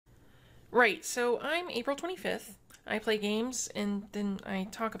Right, so I'm April 25th. I play games and then I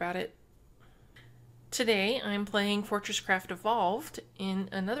talk about it. Today I'm playing FortressCraft Evolved in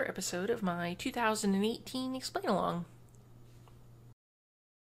another episode of my 2018 Explain Along.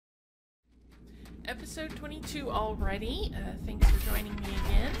 Episode 22 already. Thanks for joining me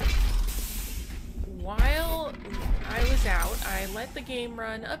again. While I was out, I let the game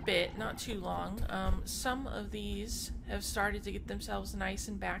run a bit, not too long. Some of these have started to get themselves nice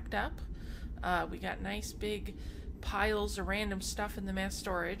and backed up. We got nice big piles of random stuff in the mass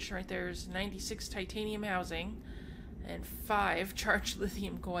storage. Right there's 96 titanium housing and 5 charged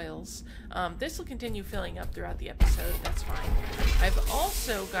lithium coils. This will continue filling up throughout the episode, that's fine. I've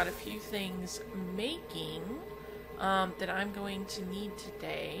also got a few things making that I'm going to need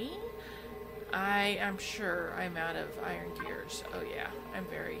today. I am sure I'm out of iron gears. Oh yeah, I'm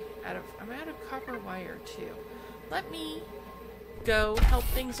out of copper wire too. Let me go help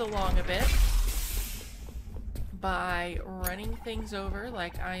things along a bit by running things over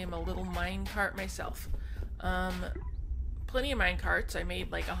like I am a little minecart myself. Plenty of minecarts. I made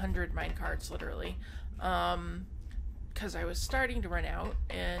like 100 minecarts literally, because I was starting to run out,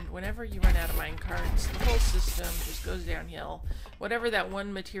 and whenever you run out of minecarts, the whole system just goes downhill. Whatever that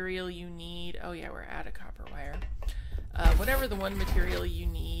one material you need, oh yeah, we're out of copper wire. Whatever the one material you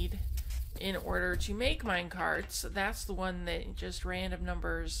need in order to make minecarts, that's the one that just random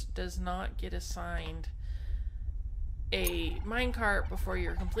numbers does not get assigned a minecart before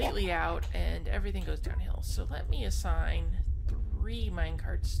you're completely out, and everything goes downhill. So let me assign 3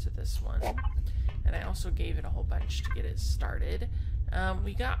 minecarts to this one, and I also gave it a whole bunch to get it started.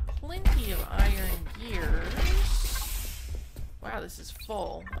 We got plenty of iron gears. Wow, this is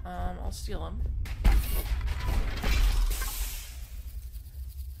full. I'll steal them.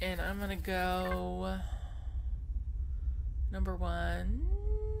 And I'm gonna go number 1.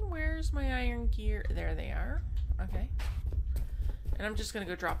 Where's my iron gear? There they are. Okay. And I'm just gonna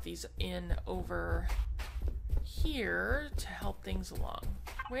go drop these in over here to help things along.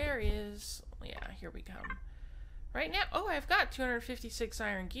 Where is... yeah, here we come. Right now... oh, I've got 256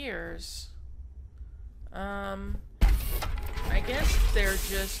 iron gears. I guess they're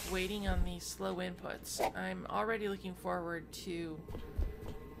just waiting on these slow inputs. I'm already looking forward to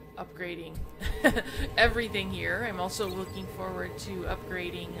upgrading everything here. I'm also looking forward to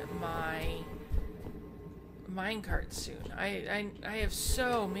upgrading my minecarts soon. I have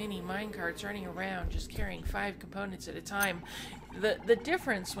so many minecarts running around just carrying 5 components at a time. The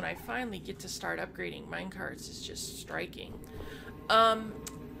difference when I finally get to start upgrading minecarts is just striking.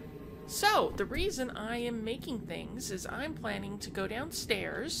 So the reason I am making things is I'm planning to go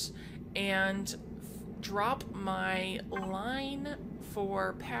downstairs and drop my line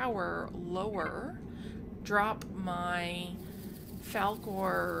for power lower, drop my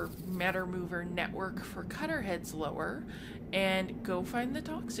Falcor matter mover network for cutter heads lower, and go find the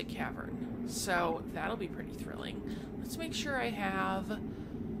toxic cavern. So that'll be pretty thrilling. Let's make sure I have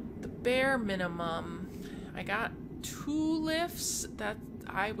the bare minimum. I got 2 lifts. That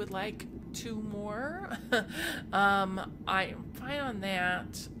I would like 2 more. I am fine on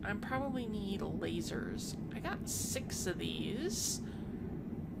that. I probably need lasers. I got 6 of these.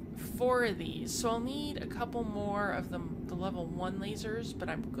 4 of these, so I'll need a couple more of the level 1 lasers, but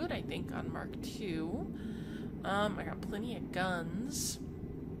I'm good, I think, on Mark II. I got plenty of guns.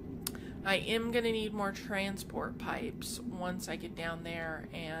 I am gonna need more transport pipes once I get down there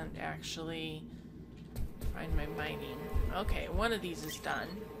and actually find my mining. Okay, one of these is done.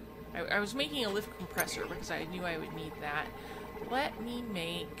 I was making a lift compressor because I knew I would need that. Let me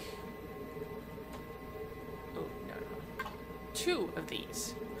make... oh, no. 2 of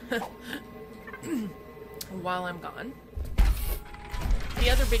these. While I'm gone. The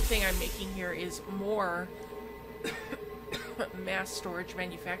other big thing I'm making here is more mass storage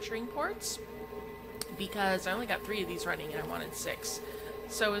manufacturing ports, because I only got 3 of these running and I wanted 6.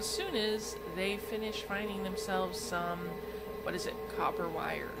 So as soon as they finish finding themselves some, what is it, copper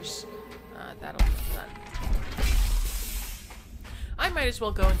wires, that'll be done. I might as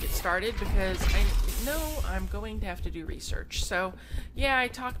well go and get started because I know I'm going to have to do research. So yeah, I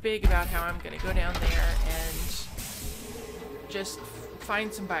talk big about how I'm going to go down there and just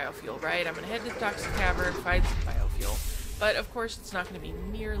find some biofuel, right? I'm going to head to the toxic cavern, find some biofuel. But of course it's not going to be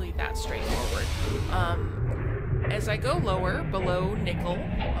nearly that straightforward. As I go lower, below nickel,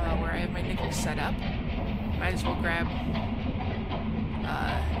 where I have my nickel set up, might as well grab...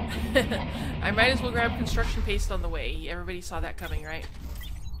 I might as well grab construction paste on the way. Everybody saw that coming, right?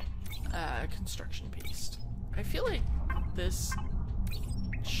 Construction paste. I feel like this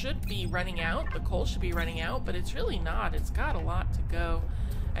should be running out. The coal should be running out, but it's really not. It's got a lot to go.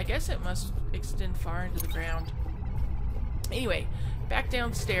 I guess it must extend far into the ground. Anyway, back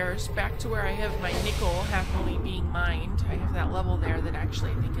downstairs, back to where I have my nickel happily being mined. I have that level there that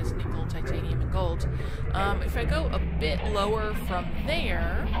actually I think is nickel, titanium, and gold. If I go a bit lower from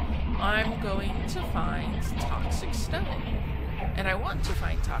there, I'm going to find toxic stone. And I want to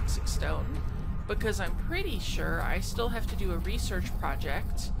find toxic stone because I'm pretty sure I still have to do a research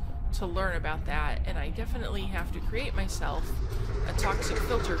project to learn about that, and I definitely have to create myself a toxic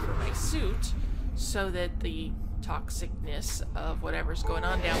filter for my suit so that the toxicness of whatever's going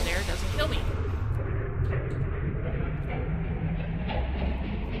on down there doesn't kill me.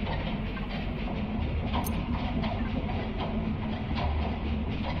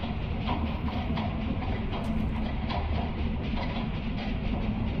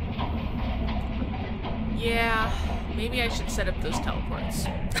 Yeah, maybe I should set up those teleports.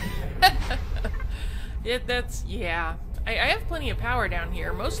 Yeah. I have plenty of power down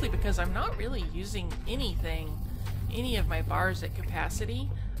here, mostly because I'm not really using any of my bars at capacity.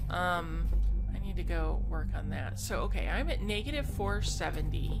 I need to go work on that. So, okay, I'm at negative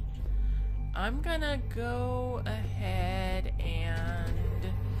 470. I'm gonna go ahead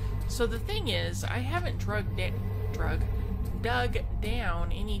and... So the thing is, I haven't dug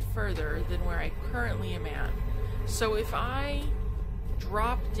down any further than where I currently am at. So if I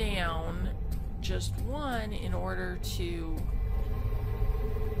drop down just one in order to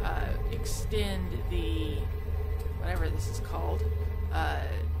extend the whatever this is called,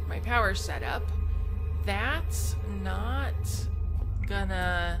 my power setup, that's not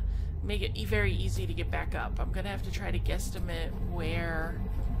gonna make it very easy to get back up. I'm gonna have to try to guesstimate where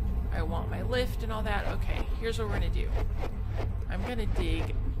I want my lift and all that. Okay, here's what we're gonna do. I'm gonna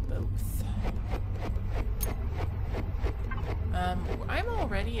dig both. I'm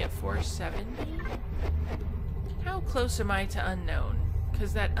already at 470. How close am I to unknown?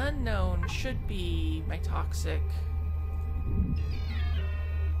 Because that unknown should be my toxic.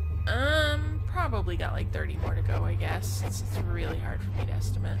 Probably got like 30 more to go, I guess. It's really hard for me to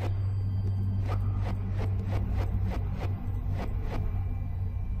estimate.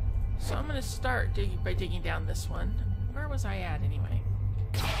 So I'm gonna start by digging down this one. Where was I at anyway?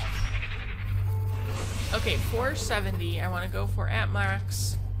 Okay, 470. I want to go for at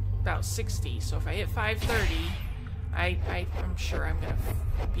max about 60. So if I hit 530, I'm sure I'm gonna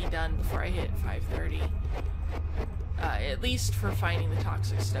be done before I hit 530. At least for finding the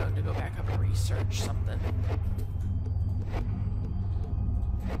toxic stone to go back up and research something.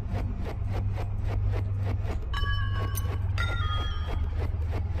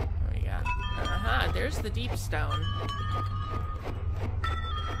 What do we got? There's the deep stone.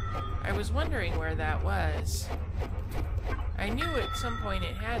 I was wondering where that was. I knew at some point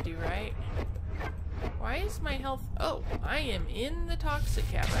it had to, right? Why is my health... Oh, I am in the toxic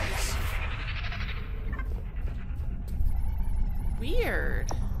caverns.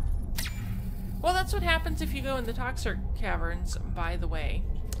 Weird. Well, that's what happens if you go in the toxic caverns, by the way.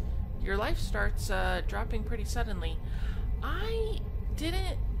 Your life starts dropping pretty suddenly. I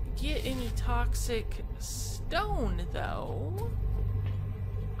didn't get any toxic stone, though.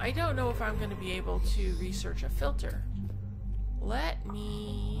 I don't know if I'm going to be able to research a filter. Let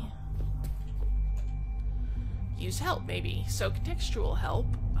me use help, maybe. So, contextual help.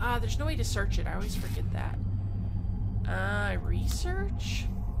 There's no way to search it. I always forget that. Research?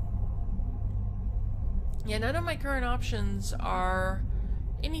 Yeah, none of my current options are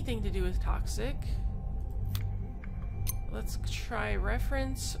anything to do with toxic. Let's try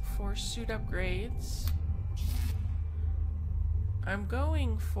reference for suit upgrades. I'm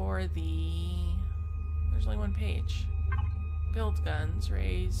going for the... There's only one page. Build guns,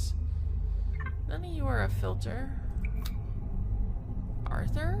 raise... None of you are a filter.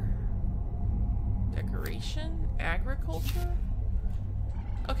 Arthur? Decoration? Agriculture?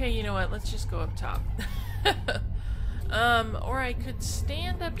 Okay, you know what? Let's just go up top. Or I could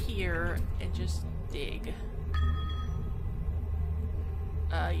stand up here and just dig.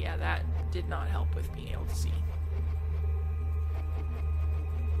 Yeah, that did not help with being able to see.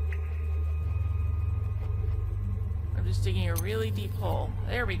 I'm just digging a really deep hole.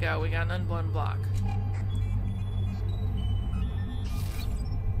 There we go, we got an unblown block.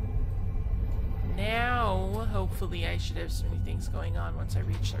 Now, hopefully I should have some new things going on once I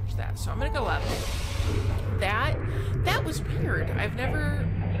research that. So I'm gonna go up. That was weird. I've never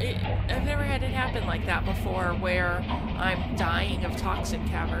had it happen like that before, where I'm dying of toxic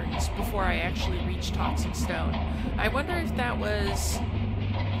caverns before I actually reach toxic stone. I wonder if that was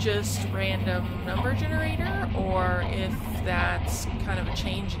just random number generator, or if that's kind of a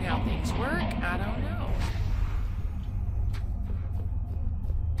change in how things work. I don't know.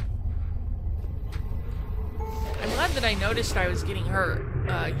 time that I noticed I was getting hurt,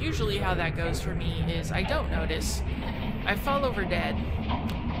 usually how that goes for me is I don't notice. I fall over dead.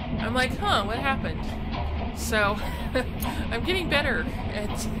 I'm like, huh, what happened? So, I'm getting better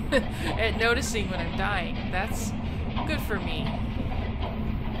at, at noticing when I'm dying. That's good for me.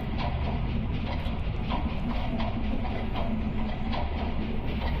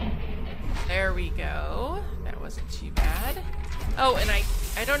 There we go. That wasn't too bad. Oh, and I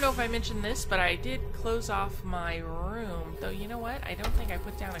don't know if I mentioned this, but I did close off my room. Though, you know what? I don't think I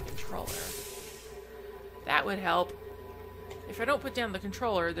put down a controller. That would help. If I don't put down the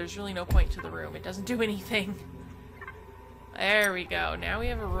controller, there's really no point to the room. It doesn't do anything. There we go. Now we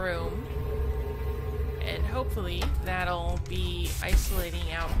have a room. And hopefully that'll be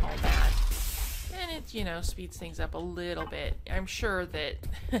isolating out all that. And it, you know, speeds things up a little bit. I'm sure that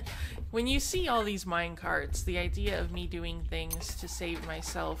when you see all these minecarts, the idea of me doing things to save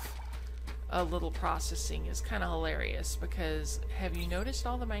myself a little processing is kind of hilarious, because have you noticed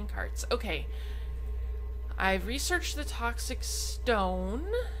all the minecarts? Okay, I've researched the toxic stone.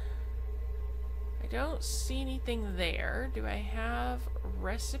 I don't see anything there. Do I have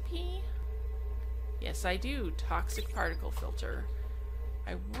recipe? Yes, I do. Toxic particle filter.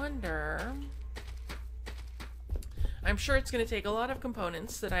 I wonder... I'm sure it's going to take a lot of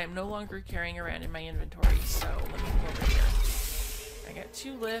components that I am no longer carrying around in my inventory, so let me come over here. I got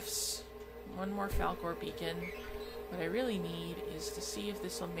 2 lifts, 1 more Falcor beacon. What I really need is to see if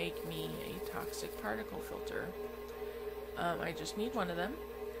this will make me a toxic particle filter. I just need 1 of them.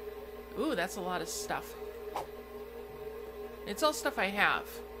 Ooh, that's a lot of stuff. It's all stuff I have,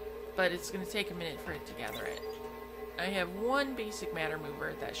 but it's going to take a minute for it to gather it. I have 1 basic matter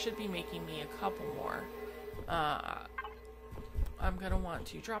mover. That should be making me a couple more. I'm gonna want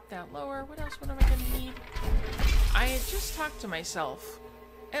to drop that lower. What else? What am I gonna need? I had just talked to myself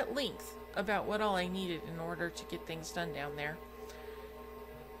at length about what all I needed in order to get things done down there.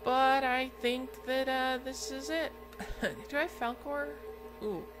 But I think that this is it. Do I have Falcor?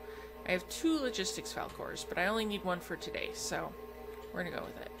 Ooh. I have 2 logistics Falcors, but I only need 1 for today, so we're gonna go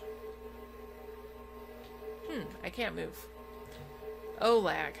with it. I can't move. Oh,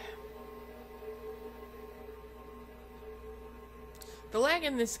 lag. The lag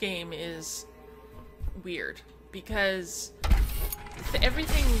in this game is weird because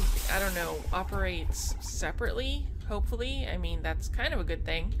everything, I don't know, operates separately, hopefully. I mean, that's kind of a good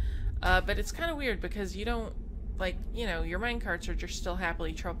thing. But it's kind of weird because you don't, like, you know, your minecarts are just still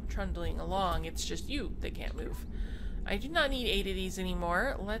happily trundling along. It's just you that can't move. I do not need 8 of these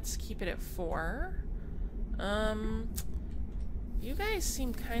anymore. Let's keep it at 4. You guys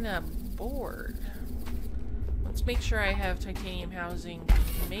seem kind of bored. Let's make sure I have titanium housing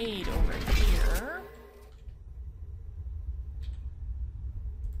made over here.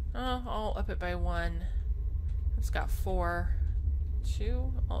 Oh, I'll up it by 1. It's got 4.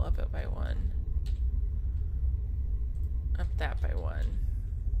 2, I'll up it by 1. Up that by 1.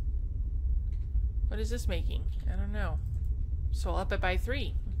 What is this making? I don't know. So I'll up it by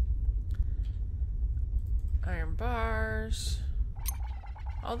 3. Iron bars.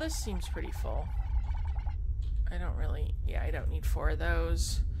 All this seems pretty full. I don't really... Yeah, I don't need 4 of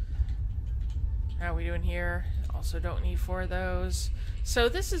those. How are we doing here? Also don't need 4 of those. So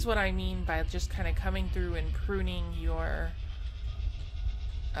this is what I mean by just kind of coming through and pruning your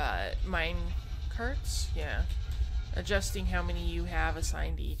mine carts. Yeah. Adjusting how many you have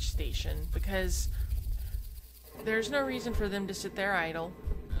assigned to each station, because there's no reason for them to sit there idle.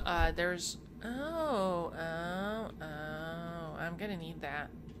 There's... Oh, I'm gonna need that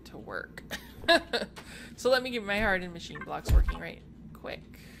to work. So let me get my hardened machine blocks working right quick.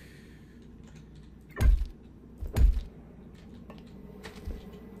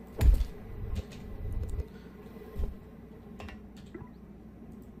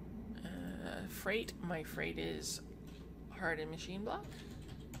 Freight. My freight is hardened machine block.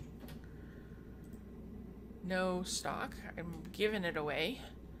 No stock. I'm giving it away.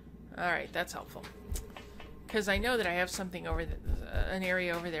 Alright, that's helpful. Because I know that I have something over an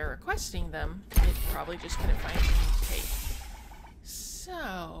area over there requesting them. It probably just couldn't find anything to take.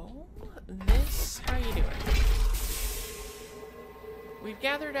 So, this, how you doing? We've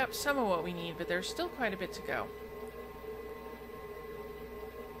gathered up some of what we need, but there's still quite a bit to go.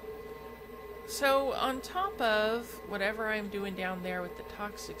 So, on top of whatever I'm doing down there with the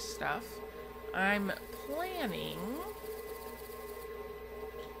toxic stuff, I'm planning...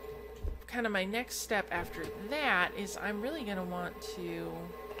 kind of my next step after that is I'm really going to want to...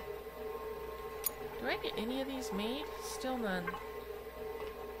 Do I get any of these made? Still none.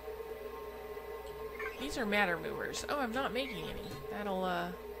 These are matter movers. Oh, I'm not making any. That'll,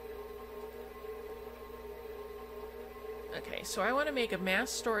 Okay, so I want to make a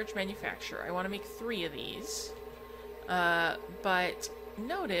mass storage manufacturer. I want to make 3 of these. But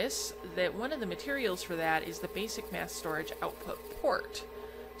notice that one of the materials for that is the basic mass storage output port.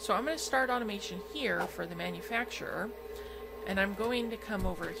 So I'm going to start automation here for the manufacturer, and I'm going to come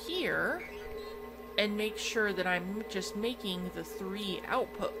over here and make sure that I'm just making the 3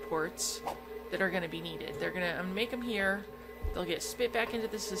 output ports that are going to be needed. I'm going to make them here, they'll get spit back into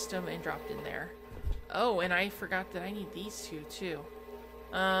the system and dropped in there. Oh, and I forgot that I need these 2 too.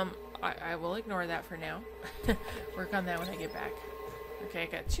 I will ignore that for now. Work on that when I get back. Okay, I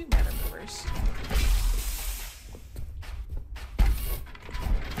got 2 meta movers.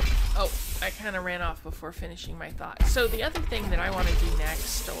 Oh, I kind of ran off before finishing my thought. So the other thing that I want to do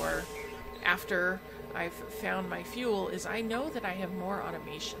next, or after I've found my fuel, is I know that I have more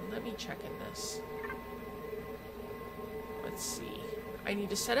automation. Let me check in this. Let's see. I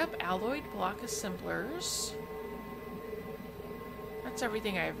need to set up alloyed block assemblers. That's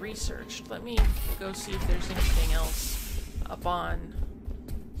everything I've researched. Let me go see if there's anything else up on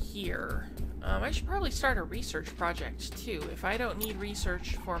here. I should probably start a research project too. If I don't need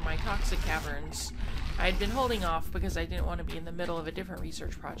research for my toxic caverns, I'd been holding off because I didn't want to be in the middle of a different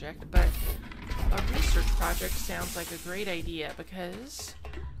research project, but a research project sounds like a great idea because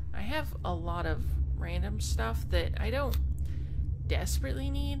I have a lot of random stuff that I don't desperately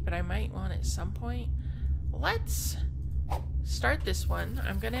need, but I might want at some point. Let's start this one.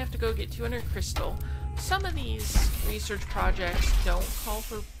 I'm gonna have to go get 200 crystal. Some of these research projects don't call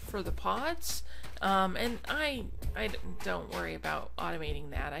for the pods, and I don't worry about automating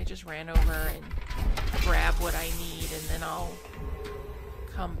that. I just ran over and grab what I need, and then I'll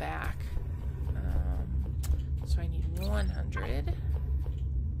come back. So I need 100,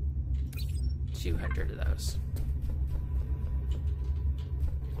 200 of those.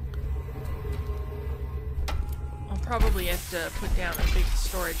 I'll probably have to put down a big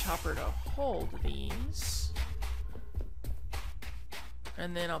storage hopper to hold these.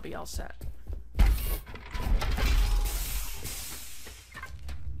 And then I'll be all set.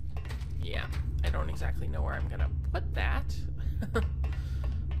 Yeah, I don't exactly know where I'm gonna put that.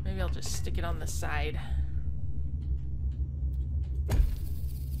 Maybe I'll just stick it on the side.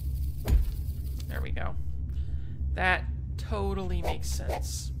 There we go. That totally makes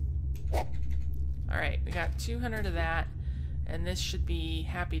sense. Alright, we got 200 of that, and this should be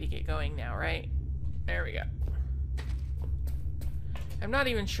happy to get going now, right? There we go. I'm not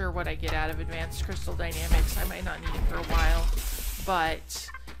even sure what I get out of advanced crystal dynamics. I might not need it for a while, but,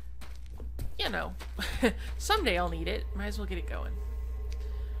 you know, someday I'll need it. Might as well get it going.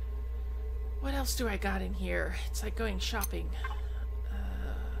 What else do I got in here? It's like going shopping.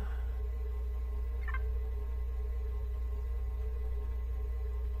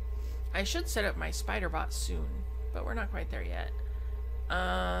 I should set up my spider bot soon, but we're not quite there yet.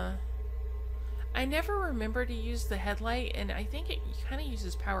 I never remember to use the headlight, and I think it kind of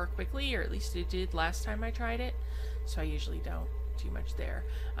uses power quickly, or at least it did last time I tried it, so I usually don't do much there.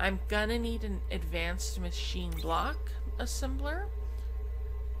 I'm gonna need an advanced machine block assembler.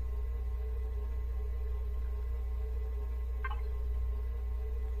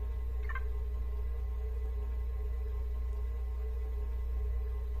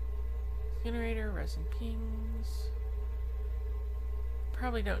 Generator, resin pings.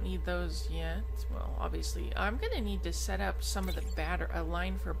 Probably don't need those yet. Well, obviously, I'm gonna need to set up some of the a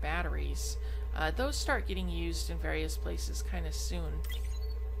line for batteries. Those start getting used in various places kind of soon,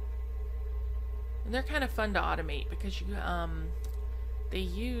 and they're kind of fun to automate because you they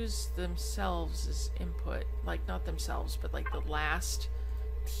use themselves as input, like not themselves, but like the last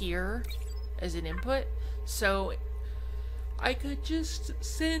tier as an input. So I could just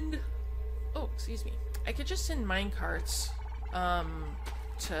send. Oh, excuse me. I could just send minecarts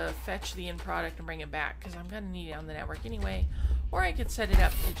to fetch the end product and bring it back, because I'm going to need it on the network anyway. Or I could set it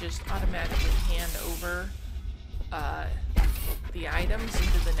up to just automatically hand over the items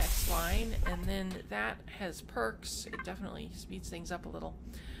into the next line, and then that has perks. It definitely speeds things up a little.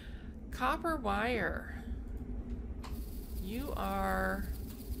 Copper wire. You are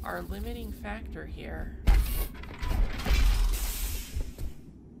our limiting factor here.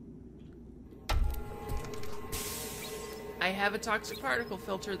 I have a toxic particle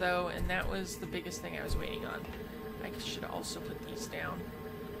filter though, and that was the biggest thing I was waiting on. I should also put these down.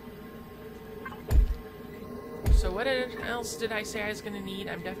 So what else did I say I was going to need?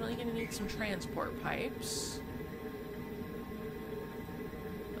 I'm definitely going to need some transport pipes.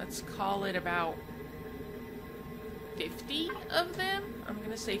 Let's call it about 50 of them. I'm going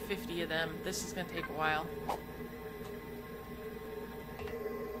to say 50 of them. This is going to take a while.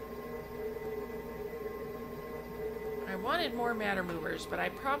 I wanted more matter movers, but I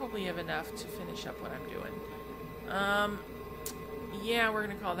probably have enough to finish up what I'm doing. Yeah, we're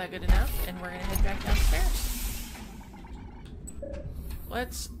gonna call that good enough, and we're gonna head back downstairs.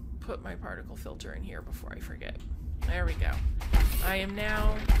 Let's put my particle filter in here before I forget. There we go. I am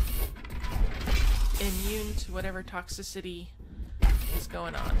now immune to whatever toxicity is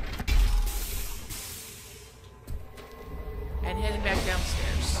going on. And heading back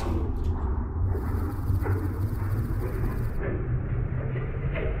downstairs.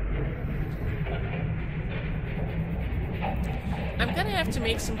 I'm gonna have to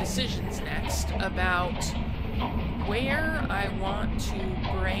make some decisions next about where I want to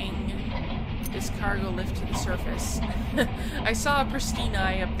bring this cargo lift to the surface. I saw a pristine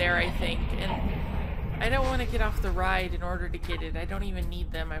eye up there, I think, and I don't want to get off the ride in order to get it. I don't even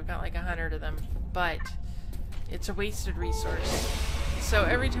need them. I've got like 100 of them, but it's a wasted resource. So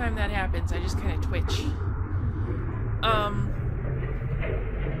every time that happens, I just kind of twitch.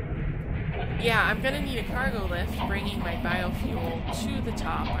 Yeah, I'm gonna need a cargo lift bringing my biofuel to the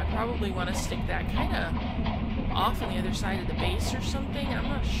top. I probably want to stick that kind of off on the other side of the base or something. I'm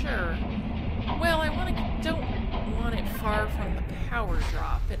not sure. Well, I don't want it far from the power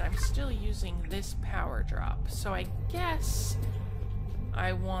drop, and I'm still using this power drop. So I guess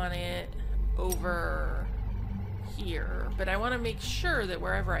I want it over here, but I want to make sure that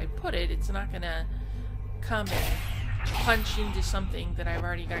wherever I put it, it's not gonna come and punch into something that I've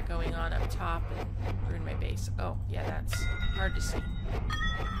already got going on up top and ruin my base. Oh, yeah, that's hard to see.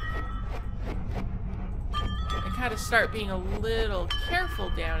 I gotta start being a little careful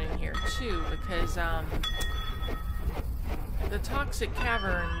down in here, too, because, the toxic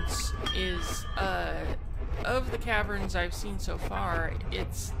caverns is, of the caverns I've seen so far,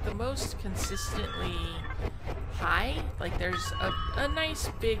 it's the most consistently high. Like, there's a nice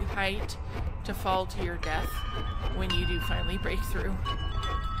big height to fall to your death when you do finally break through.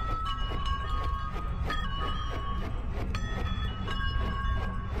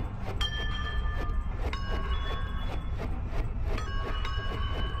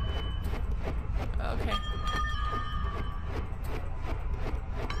 Okay.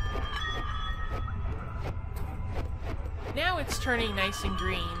 Now it's turning nice and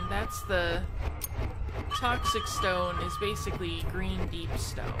green. That's the toxic stone is basically green deep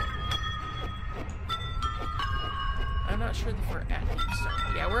stone. I'm not sure that we're at deep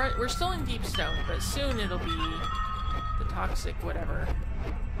stone. Yeah, we're still in deep stone, but soon it'll be the toxic whatever.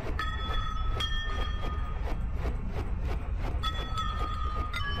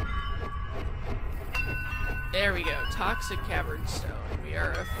 There we go, toxic cavern stone. We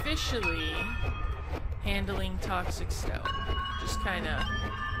are officially handling toxic stone. Just kind of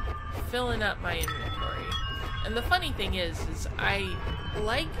filling up my inventory. And the funny thing is I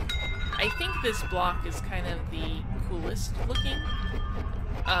think this block is kind of the coolest looking.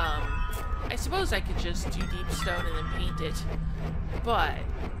 I suppose I could just do deep stone and then paint it, but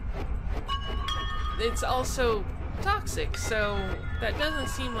it's also toxic, so that doesn't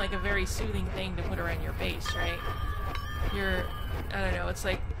seem like a very soothing thing to put around your base, right? I don't know, it's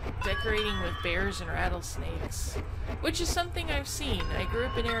like decorating with bears and rattlesnakes, which is something I've seen. I grew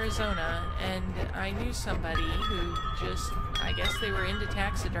up in Arizona, and I knew somebody who just, I guess they were into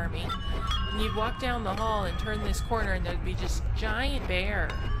taxidermy, and you'd walk down the hall and turn this corner and there'd be just giant bear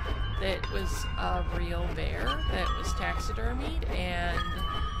that was a real bear that was taxidermied, and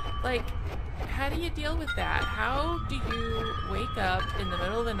like, how do you deal with that? How do you wake up in the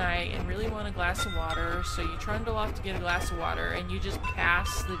middle of the night and really want a glass of water, so you trundle off to get a glass of water, and you just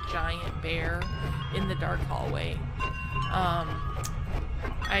pass the giant bear in the dark hallway?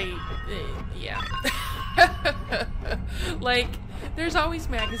 Yeah. Like, there's always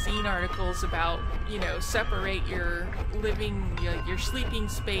magazine articles about, you know, separate your your sleeping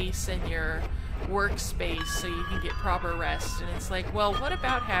space and your workspace so you can get proper rest, and it's like, well, what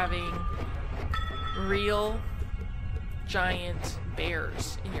about having real giant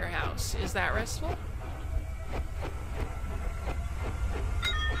bears in your house? Is that restful?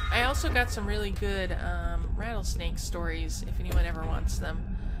 I also got some really good rattlesnake stories if anyone ever wants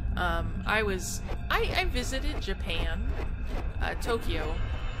them. I visited Japan, Tokyo,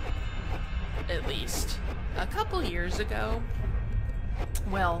 at least, a couple years ago.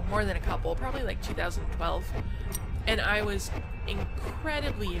 Well, more than a couple, probably like 2012. And I was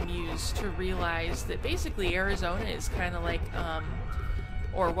incredibly amused to realize that basically Arizona is kind of like,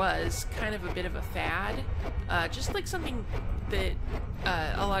 or was kind of a bit of a fad. Just like something that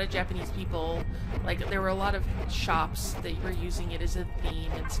a lot of Japanese people, like, there were a lot of shops that were using it as a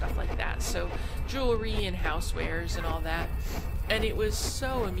theme and stuff like that. So jewelry and housewares and all that. And it was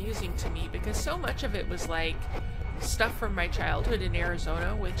so amusing to me because so much of it was like stuff from my childhood in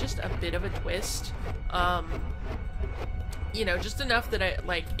Arizona with just a bit of a twist. You know, just enough that I,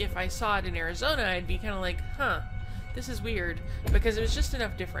 like, if I saw it in Arizona, I'd be kind of like, huh, this is weird, because it was just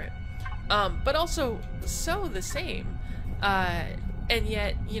enough different. But also so the same, and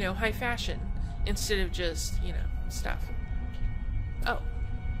yet, you know, high fashion instead of just, you know, stuff. Oh.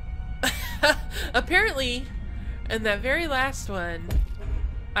 Apparently, in that very last one,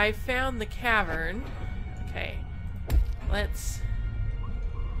 I found the cavern. Okay. Let's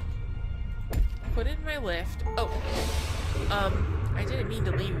put in my lift. Oh. I didn't mean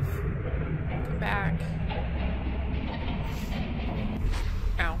to leave. Come back.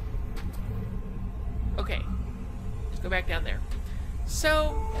 Ow. Okay. Let's go back down there.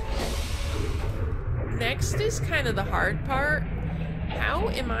 So, next is kind of the hard part. How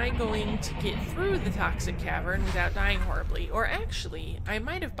am I going to get through the toxic cavern without dying horribly? Or actually, I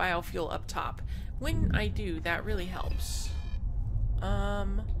might have biofuel up top. When I do, that really helps.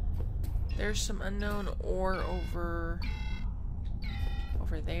 There's some unknown ore over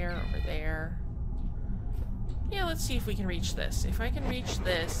there. Yeah, let's see if we can reach this. If I can reach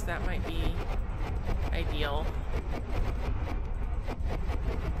this, that might be ideal.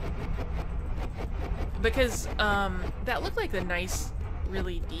 Because, that looked like the nice,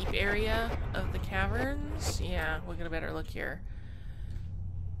 really deep area of the caverns. Yeah, we'll get a better look here.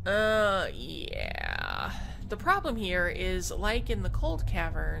 Yeah. The problem here is, like in the cold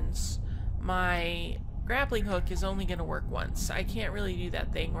caverns, my grappling hook is only going to work once. I can't really do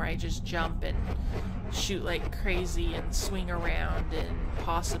that thing where I just jump and shoot like crazy and swing around and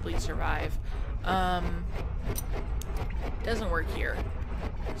possibly survive. Doesn't work here.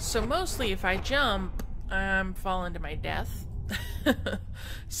 So mostly if I jump, I'm falling to my death.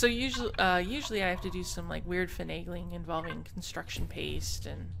 So usually I have to do some like weird finagling involving construction paste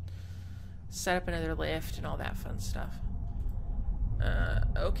and set up another lift and all that fun stuff.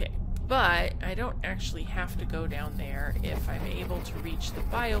 Okay. But I don't actually have to go down there if I'm able to reach the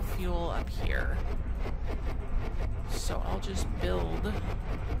biofuel up here. So I'll just build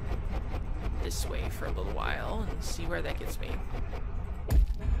this way for a little while and see where that gets me.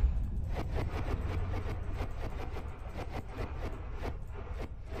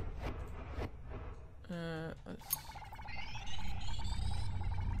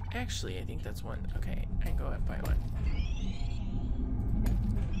 Actually, I think that's one. Okay, I go up by one.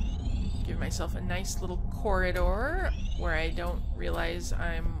 Give myself a nice little corridor where I don't realize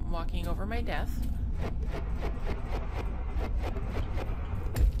I'm walking over my death.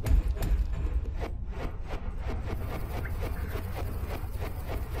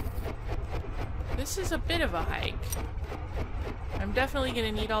 This is a bit of a hike. I'm definitely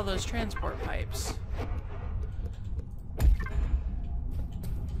going to need all those transport pipes.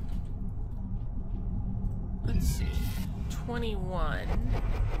 Let's see. 21.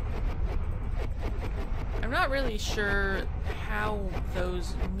 I'm not really sure how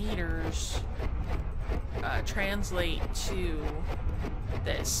those meters translate to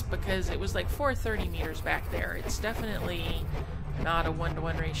this, because it was like 430 meters back there. It's definitely not a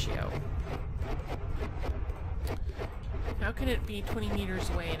 1-to-1 ratio. How can it be 20 meters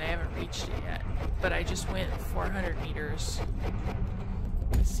away and I haven't reached it yet? But I just went 400 meters.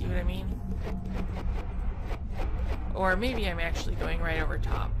 See what I mean? Or maybe I'm actually going right over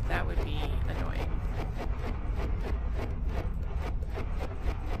top. That would be annoying.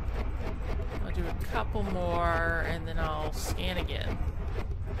 I'll do a couple more and then I'll scan again.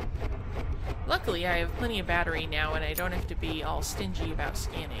 Luckily, I have plenty of battery now and I don't have to be all stingy about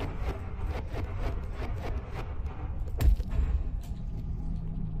scanning.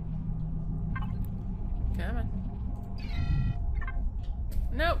 Come on.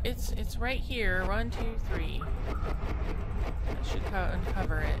 Nope, it's right here. 1, 2, 3. I should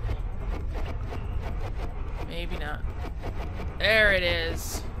uncover it. Maybe not. There it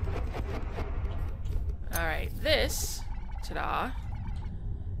is. Alright, this, ta-da,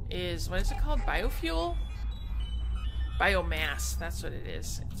 is, what is it called? Biofuel? Biomass, that's what it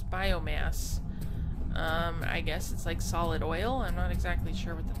is. It's biomass. I guess it's like solid oil. I'm not exactly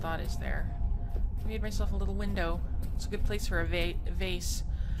sure what the thought is there. I made myself a little window. It's a good place for a vase.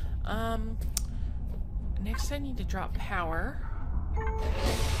 Next I need to drop power.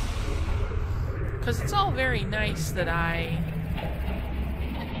 Because it's all very nice that I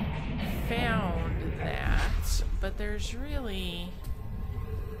found that, but there's really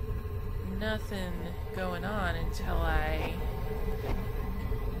nothing going on until I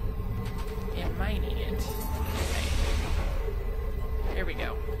am mining it. Okay. There we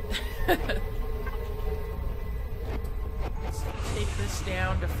go. Let's take this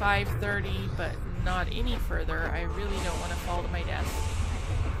down to 530, but not any further. I really don't want to fall to my death.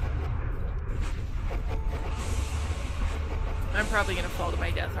 I'm probably going to fall to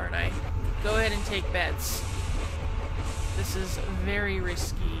my death, aren't I? Go ahead and take bets. This is very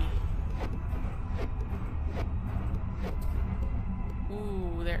risky.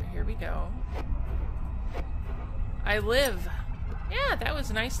 Ooh, there, here we go. I live. Yeah, that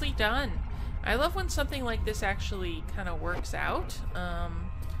was nicely done. I love when something like this actually kind of works out.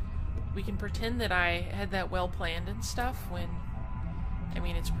 We can pretend that I had that well planned and stuff when, I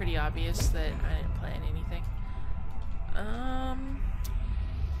mean, it's pretty obvious that I didn't plan anything.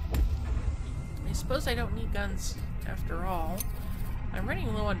 I suppose I don't need guns after all. I'm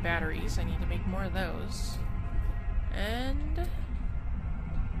running low on batteries. I need to make more of those. And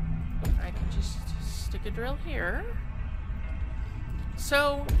I can just stick a drill here.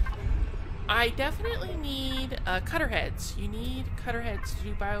 So I definitely need cutter heads. You need cutter heads to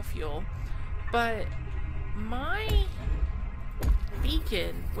do biofuel. But my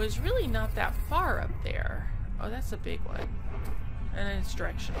beacon was really not that far up there. Oh, that's a big one. And it's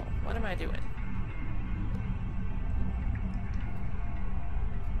directional. What am I doing?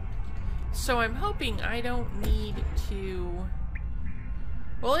 So I'm hoping I don't need to...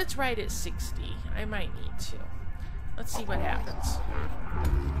 Well, it's right at 60. I might need to. Let's see what happens.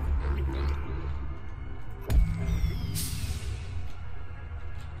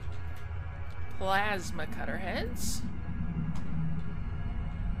 Plasma cutter heads.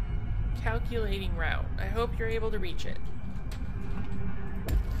 Calculating route. I hope you're able to reach it.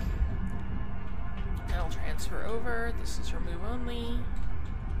 I'll transfer over. This is remove only.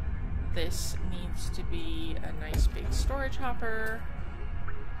 This needs to be a nice big storage hopper.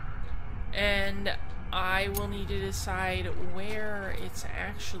 And I will need to decide where it's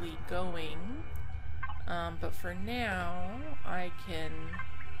actually going. But for now, I can...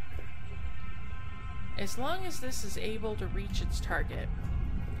 As long as this is able to reach its target,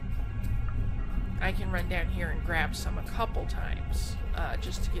 I can run down here and grab some a couple times,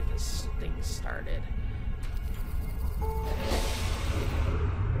 just to get this thing started.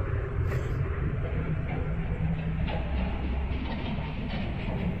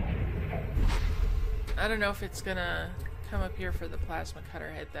 I don't know if it's gonna come up here for the plasma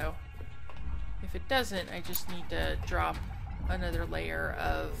cutter head, though. If it doesn't, I just need to drop another layer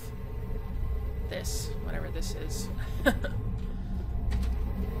of this, whatever this is.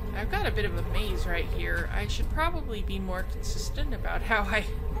 I've got a bit of a maze right here. I should probably be more consistent about how I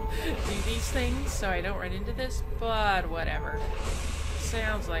do these things so I don't run into this, but whatever.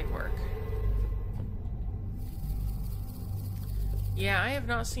 Sounds like work. Yeah, I have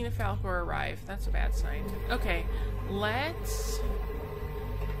not seen a Falcor arrive. That's a bad sign. Okay, let's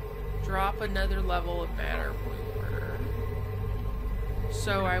drop another level of matter mover.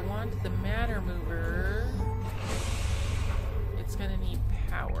 So I want the matter mover. It's gonna need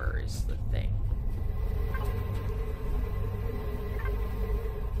power is the thing.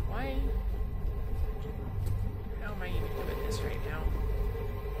 Why? How am I even doing this right now?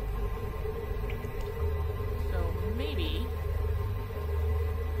 So maybe...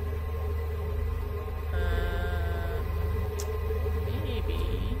 maybe...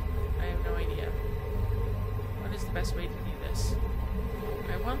 I have no idea. What is the best way to do this?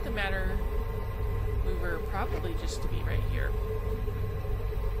 I want the matter mover probably just to be right here.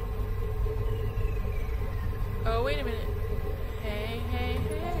 Oh, wait a minute. Hey, hey,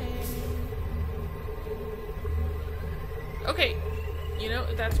 hey. Okay. You know,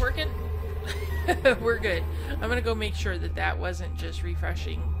 that's working. We're good. I'm gonna go make sure that that wasn't just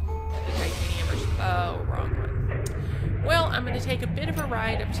refreshing the titanium or... Oh, wrong one. Well, I'm gonna take a bit of a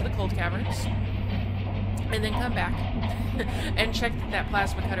ride up to the cold caverns. And then come back and check that that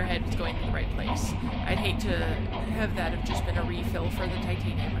plasma cutter head was going to the right place. I'd hate to have that have just been a refill for the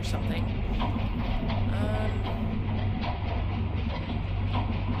titanium or something.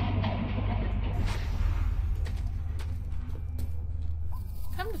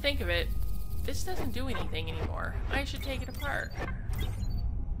 Come to think of it, this doesn't do anything anymore. I should take it apart.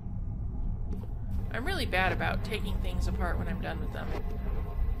 I'm really bad about taking things apart when I'm done with them.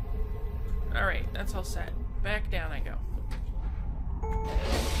 Alright, that's all set. Back down I go.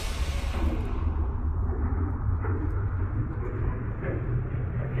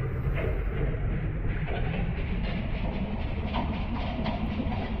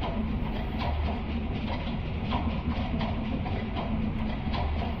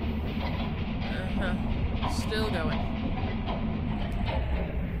 Still going.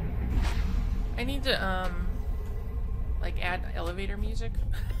 I need to, like, add elevator music.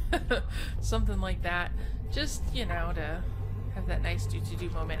 Something like that. Just, you know, to have that nice do-to-do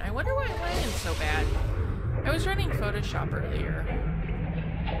moment. I wonder why I'm lagging so bad. I was running Photoshop earlier.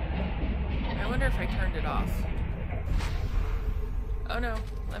 I wonder if I turned it off. Oh no,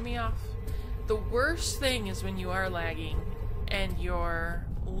 let me off. The worst thing is when you are lagging and your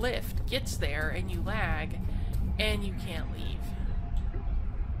lift gets there and you lag and you can't leave.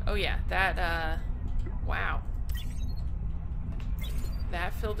 Oh yeah, that, wow.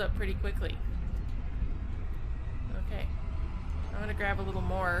 That filled up pretty quickly. Okay. I'm gonna grab a little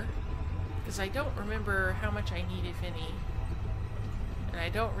more, because I don't remember how much I need, if any. And I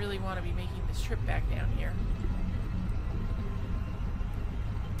don't really want to be making this trip back down here.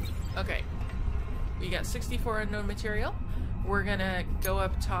 Okay. We got 64 unknown material. We're gonna go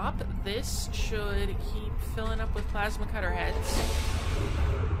up top. This should keep filling up with plasma cutter heads.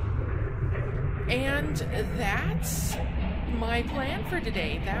 And that's my plan for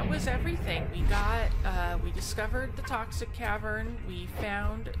today. That was everything. We discovered the toxic cavern. We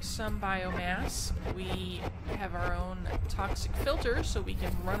found some biomass. We have our own toxic filter, so we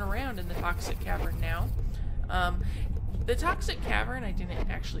can run around in the toxic cavern now. The toxic cavern, I didn't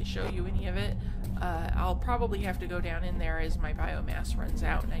actually show you any of it. I'll probably have to go down in there as my biomass runs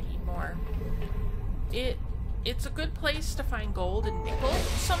out and I need more. It's a good place to find gold and nickel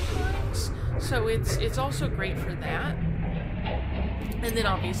sometimes, so it's also great for that. And then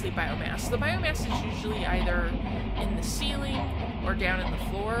obviously biomass. The biomass is usually either in the ceiling or down in the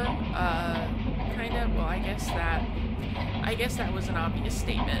floor. Kind of. Well, I guess that was an obvious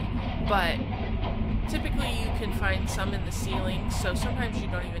statement, but typically you can find some in the ceiling, so sometimes you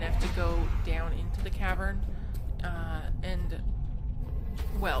don't even have to go down into the cavern,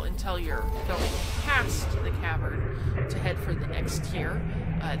 until you're going past the cavern to head for the next tier.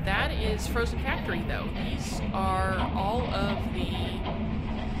 That is Frozen Factory, though. These are all of the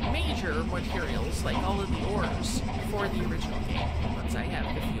major materials, like all of the ores for the original game, once I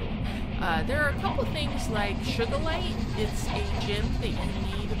have the fuel. There are a couple things like Sugarlight. It's a gem that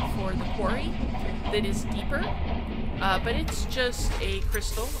you need for the quarry that is deeper, but it's just a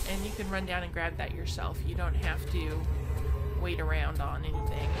crystal, and you can run down and grab that yourself. You don't have to wait around on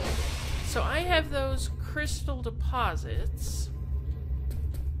anything. So I have those crystal deposits,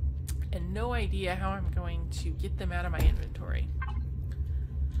 and no idea how I'm going to get them out of my inventory.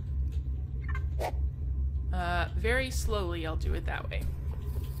 Very slowly I'll do it that way.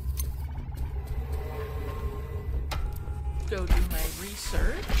 Go do my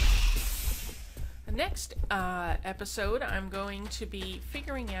research. The next episode, I'm going to be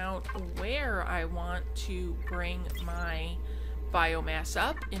figuring out where I want to bring my biomass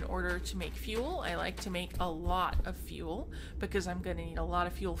up in order to make fuel. I like to make a lot of fuel because I'm going to need a lot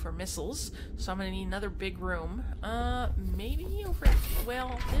of fuel for missiles, so I'm going to need another big room. Maybe over,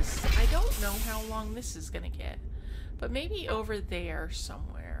 well, this, I don't know how long this is going to get, but maybe over there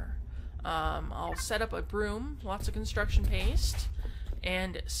somewhere. I'll set up a broom, lots of construction paste,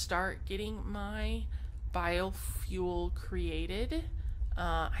 and start getting my biofuel created.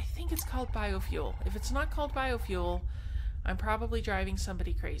 I think it's called biofuel. If it's not called biofuel, I'm probably driving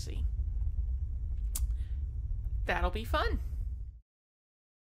somebody crazy. That'll be fun.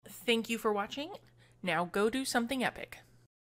 Thank you for watching. Now go do something epic.